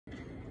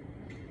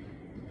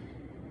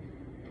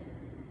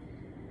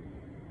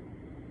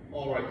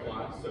All right,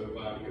 class, so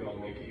glad you could all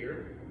make it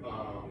here.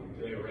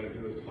 Today we're going to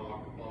do a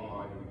talk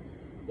on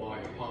why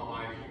a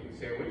Popeyes chicken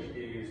sandwich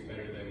is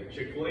better than a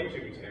Chick-fil-A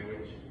chicken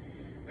sandwich,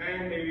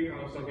 and maybe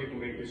how some people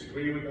may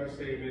disagree with that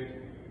statement.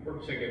 We're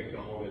just going to get into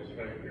all this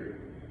right here.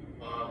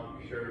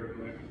 Sure,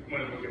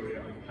 might as well get rid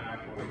of the pack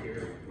over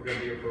here. We're going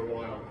to be here for a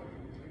while.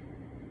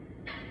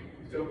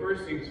 So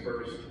first things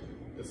first,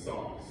 the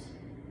sauce.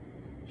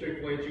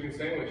 Chick-fil-A chicken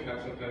sandwich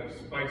has sometimes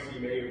spicy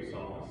mayo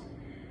sauce,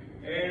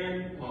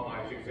 and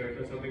Popeyes chicken sandwich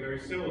has something very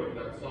similar to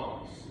that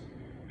sauce.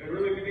 And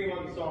really, the thing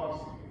about the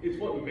sauce, it's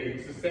what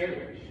makes the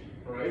sandwich,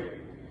 right?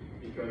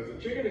 Because the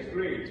chicken is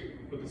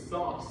great, but the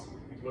sauce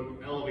is what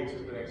elevates it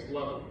to the next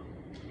level.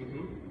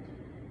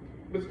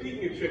 But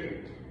speaking of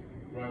chicken,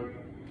 right?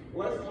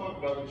 Let's talk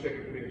about the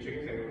chicken between the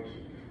chicken sandwich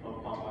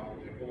of Popeyes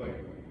and Chick-fil-A.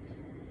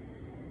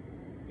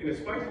 In a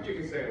spicy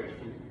chicken sandwich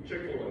from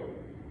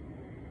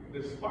Chick-fil-A,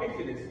 the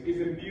spiciness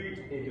is imbued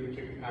into the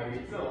chicken patty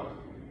itself.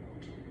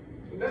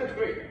 And that's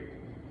great.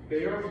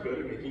 They are good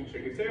at making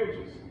chicken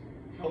sandwiches.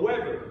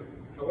 However,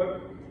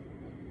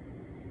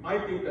 I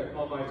think that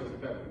Popeyes does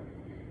it better.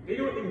 They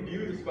don't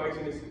imbue the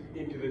spiciness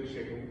into the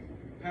chicken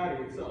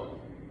patty itself.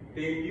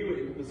 They imbue it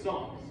into the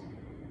sauce.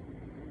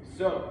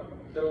 So,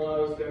 that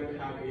allows them to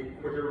have a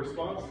quicker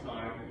response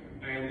time,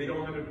 and they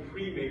don't have to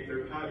pre-make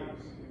their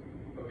patties.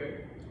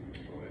 Okay?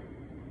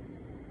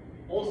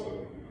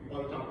 Also,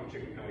 on the topic of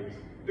chicken patties,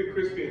 the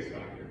crispiness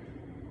factor.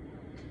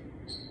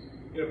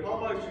 In a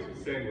Popeyes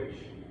chicken sandwich,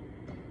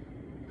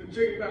 the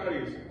chicken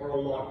patties are a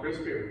lot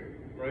crispier,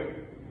 right?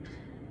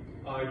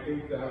 I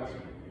think that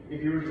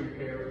if you were to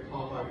compare a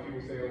Popeyes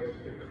chicken sandwich,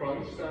 the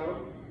crunch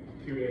sound,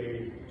 to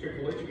a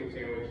Chick-fil-A chicken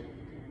sandwich,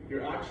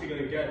 you're actually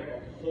going to get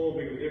a whole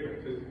big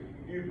difference. Because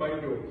if you bite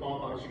into a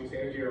Popeyes chicken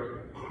sandwich,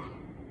 you're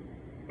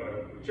but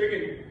a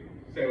chicken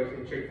sandwich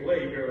from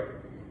Chick-fil-A, you're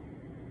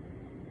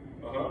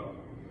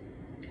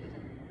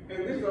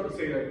And this is not to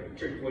say that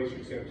Chick-fil-A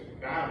chicken sandwich is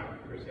bad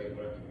per se,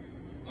 but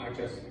I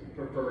just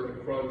prefer the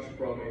crunch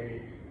from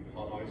a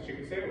Popeyes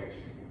chicken sandwich.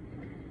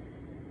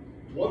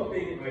 One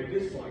thing I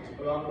dislike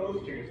about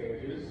those chicken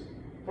sandwiches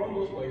from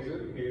those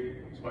places, be it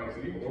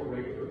spicy or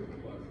regular, I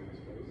suppose,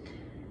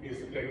 is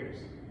the pickles.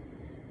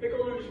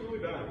 Pickles are just really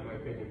bad in my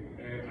opinion,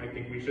 and I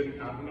think we shouldn't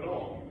have them at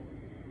all.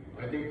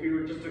 I think if we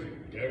were just to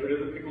get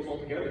rid of the pickles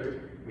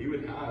altogether, we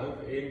would have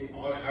an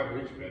on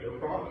average better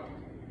product.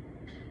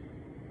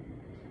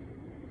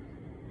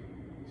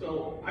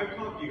 So I've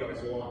talked to you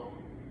guys a lot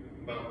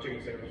about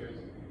chicken sandwiches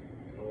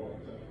and all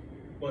that stuff,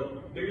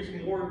 but there's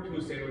more to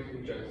a sandwich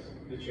than just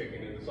the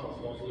chicken and the sauce,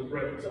 also the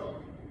bread itself.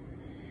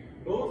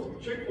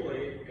 Both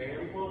Chick-fil-A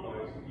and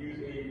Popeyes use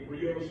a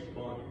brioche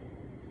bun.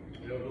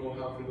 I don't know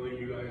how familiar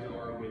you guys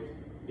are with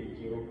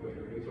baking or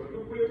whatever it is, or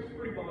brioche is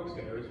pretty bog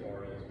standard as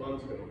far as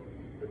buns go.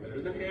 They're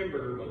better than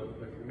hamburger buns,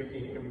 but if you're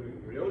making hamburger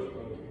brioche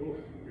buns, oof,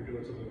 you're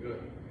doing something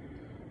good.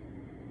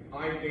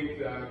 I think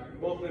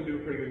that both of them do a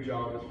pretty good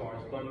job as far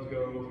as buns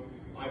go.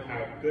 I've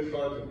had good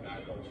buns and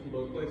bad buns from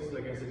both places.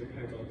 I guess it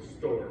depends on the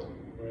store,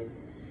 right?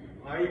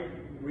 I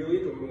really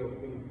enjoy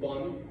when the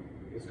bun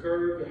is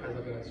curved, it has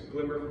like a nice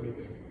glimmer for me,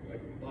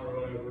 like butter or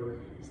whatever,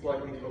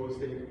 slightly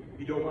toasted.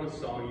 You don't want a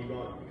soggy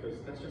bun because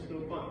that's just no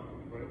fun,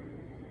 right?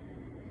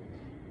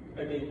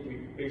 I think we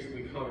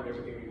basically covered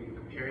everything we can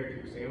compare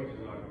the two sandwiches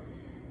on,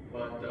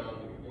 but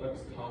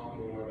let's talk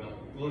more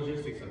about the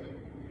logistics of it.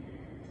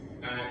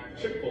 At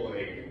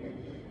Chick-fil-A,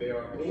 they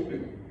are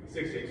open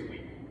 6 days a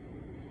week.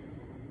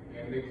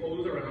 And they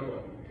close around,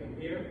 what, 10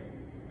 p.m.?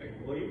 I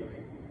believe.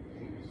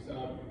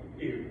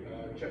 Here,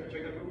 check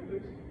that for me,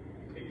 please.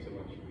 Thank you so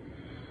much.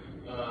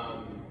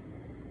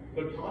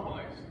 But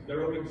Popeyes,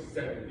 they're open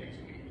 7 days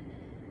a week.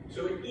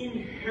 So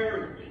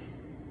inherently,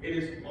 it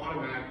is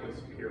automatically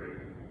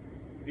superior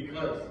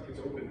because it's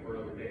open for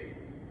another day.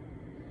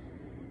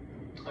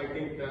 I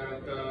think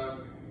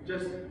that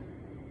just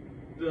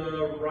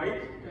the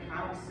right to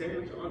have a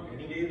sandwich on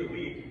any day of the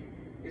week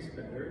is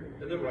better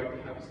than the right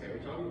to have a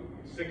sandwich on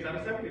 6 out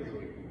of 7 days a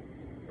week,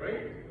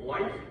 right?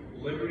 Life,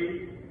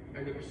 liberty,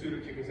 and the pursuit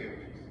of chicken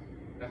sandwiches.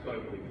 That's what I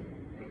believe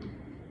in.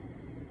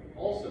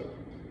 Also,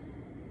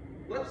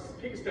 let's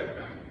take a step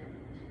back,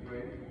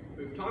 right?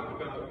 We've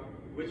talked about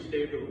which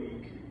day of the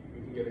week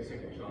we can get a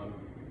sandwich on.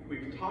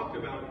 We've talked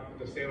about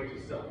the sandwich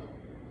itself,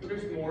 but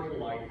there's more to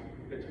life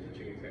than just a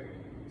chicken sandwich.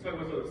 Let's talk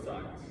about the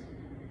sides.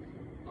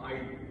 I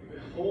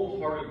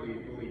wholeheartedly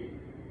believe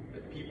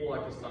that people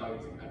like the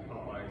sides at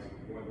Popeyes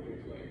more than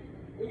Chick-fil-A.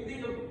 When you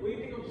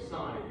think of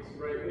sides,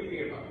 right? What do you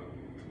think about?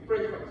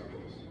 French fries, of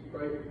course,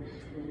 right?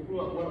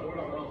 What else are you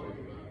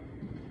thinking about?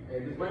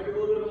 And this might be a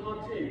little bit of a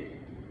hot take.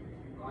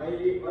 I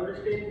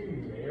understand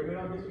you may or may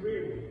not disagree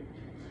with me,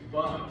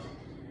 but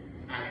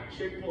at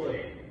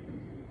Chick-fil-A,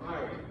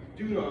 I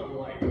do not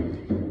like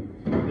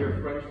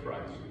their French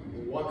fries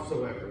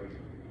whatsoever.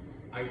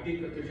 I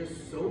think that they're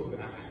just so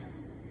bad,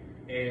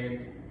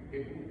 and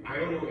I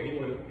don't know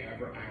anyone who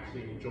ever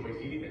actually enjoys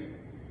eating them.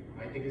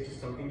 I think it's just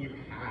something you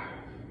have.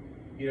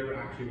 You never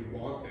actually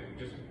want them,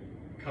 just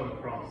come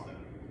across them.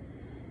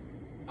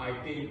 I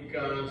think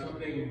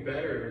something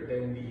better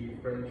than the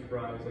French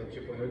fries at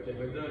Chick-fil-A,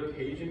 the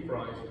Cajun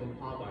fries from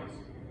Popeyes.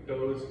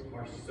 Those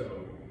are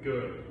so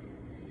good.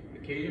 The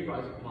Cajun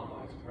fries at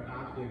Popeyes are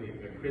absolutely,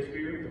 they're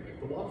crispier.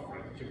 The waffle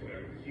fries at Chick-fil-A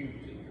are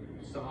huge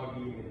and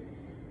soggy and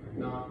are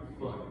not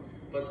fun.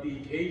 But the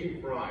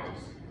Cajun fries,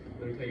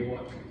 let me tell you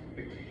what,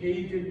 the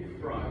Cajun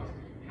fries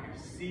have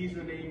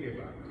seasoning, they've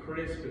got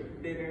crisp, they're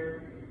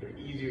thinner, they're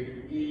easier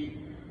to eat.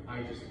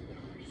 They're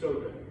so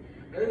good.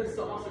 And then the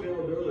sauce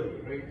availability,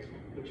 right?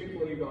 The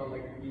Chick-fil-A, you got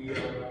like the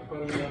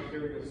honey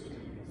mustard,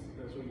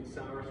 the sweet and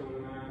sour,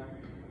 something like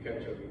that,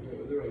 ketchup,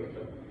 the regular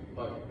stuff.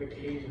 But the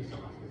Cajun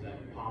sauce is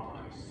at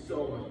Popeyes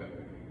so much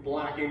better.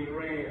 Blackened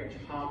ranch,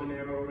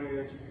 habanero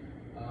ranch,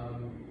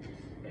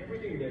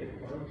 everything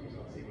that barbecue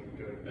sauce is even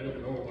good, better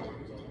than normal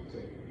barbecue sauce, I would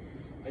say.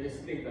 I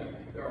just think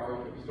that there are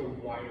just a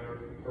wider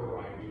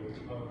variety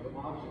of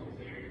options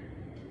there.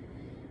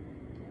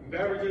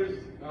 Beverages,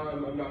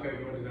 I'm not going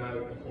to go into that.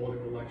 The whole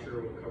different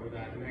lecture, we'll cover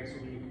that next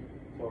week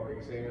for our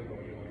exam, but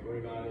you don't have to worry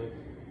about it.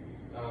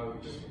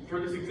 Just for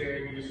this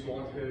exam, you just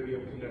want to be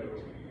able to know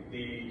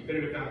the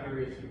definitive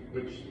factors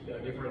which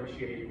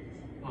differentiate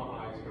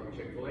Popeyes from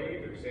Chick-fil-A,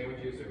 their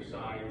sandwiches, their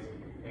sides,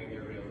 and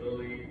their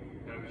availability.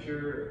 And I'm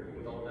sure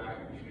with all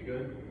that, you should be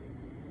good.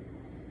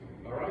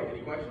 All right,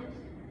 any questions?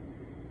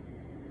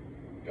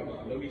 Come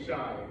on, don't be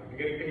shy. You're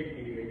getting paid to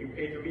be here. You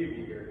paid for me to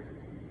be here.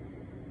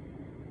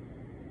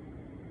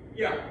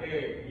 Yeah,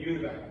 hey, you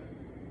in the back.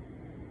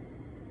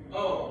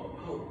 Oh,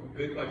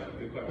 good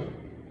question.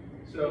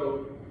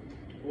 So,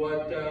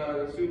 what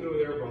the student over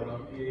there brought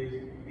up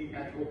is the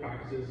ethical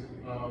practices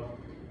of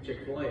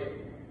Chick-fil-A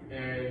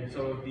and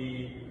some of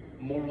the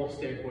moral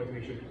standpoints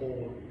we should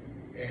hold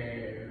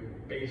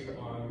based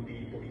on the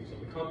beliefs of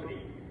the company.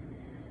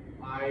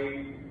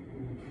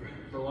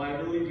 For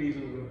liability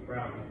reasons with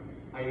Brown,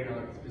 I do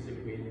not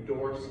specifically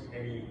endorse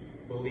any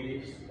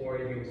beliefs or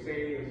anything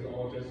saying. This is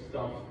all just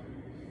stuff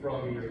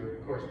from your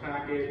course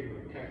packet,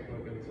 your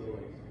textbook, and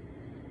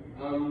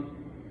so on.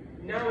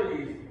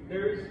 Nowadays,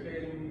 there's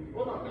been,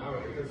 well, not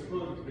nowadays, I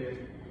suppose it's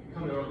been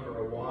coming on for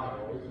a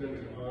while. It's been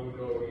an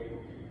ongoing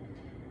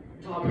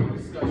topic of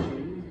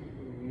discussion,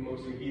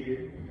 mostly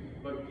heated,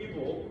 but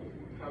people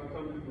have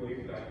come to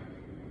believe that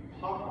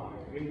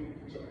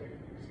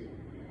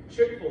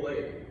Chick-fil-A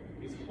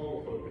is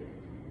homophobic,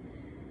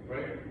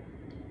 right?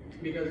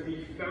 Because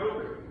the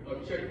founder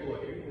of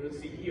Chick-fil-A and the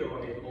CEO,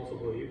 I also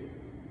believe,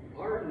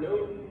 are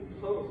known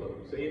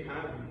homophobes. They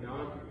have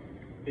not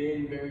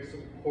been very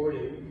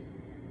supportive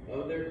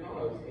of their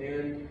cause,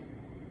 and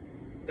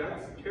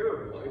that's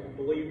terrible. I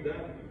believe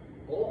that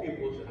all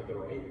people should have the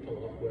right to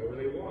love whoever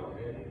they want,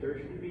 and there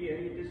shouldn't be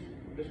any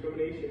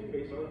discrimination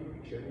based on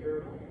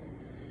gender at all.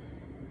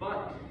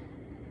 But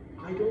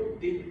I don't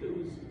think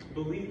those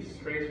beliefs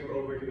transfer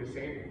over to a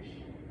sandwich,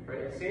 right?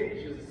 A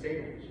sandwich is a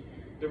sandwich.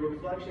 The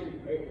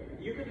reflection, right?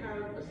 You could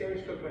have a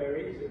sandwich cooked by a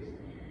racist.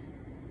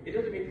 It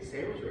doesn't make the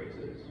sandwich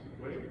racist,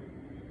 right?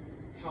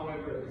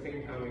 However, at the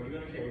same time, I do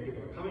understand where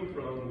people are coming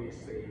from when they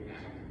say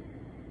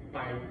that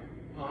by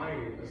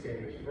buying a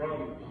sandwich from a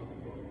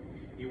homophobe,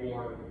 you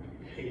are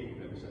hating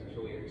them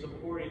essentially and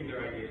supporting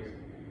their ideas.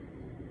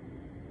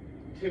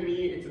 To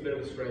me, it's a bit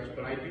of a stretch,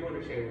 but I do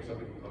understand where some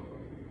people come from.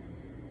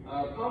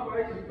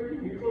 Popeyes is pretty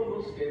neutral in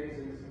most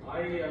stances.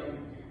 I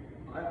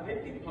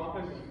think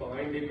Popeyes is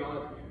fine. They've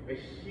got a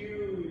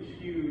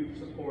huge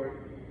support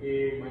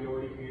in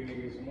minority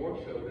communities, more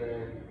so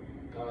than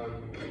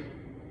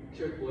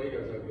Chick-fil-A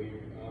does, I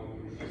believe.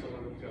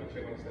 Someone's got to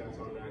check my stats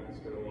on that. It's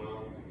been a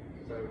while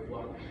since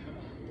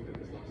I looked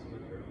at this last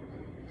semester.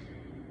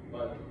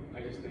 But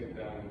I just think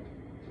that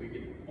we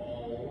could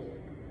all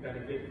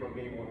benefit from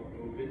being more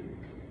open.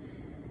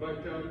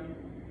 But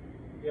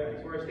yeah,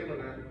 as far as I stand on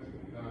that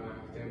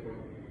standpoint,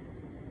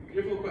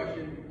 difficult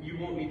question. You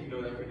won't need to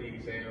know that for the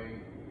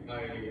exam.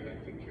 I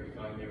think you're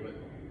fine there, but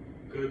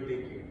good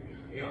thinking.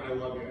 You know, I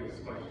love your guys'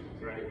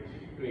 questions, right?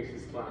 It makes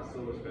this class so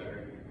much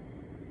better.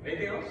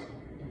 Anything else?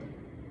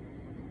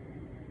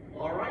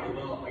 All right,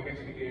 well, I guess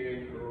we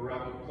can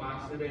wrap up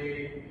class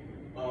today.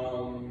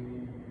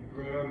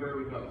 Remember,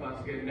 we've got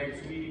class again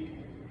next week.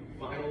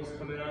 Finals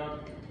coming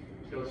up.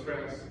 No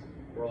stress.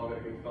 We're all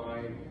going to be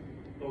fine.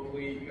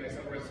 Hopefully, you guys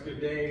have a rest of the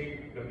day.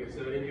 Don't get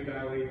snowed in too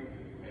badly.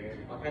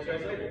 And I'll catch you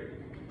guys later.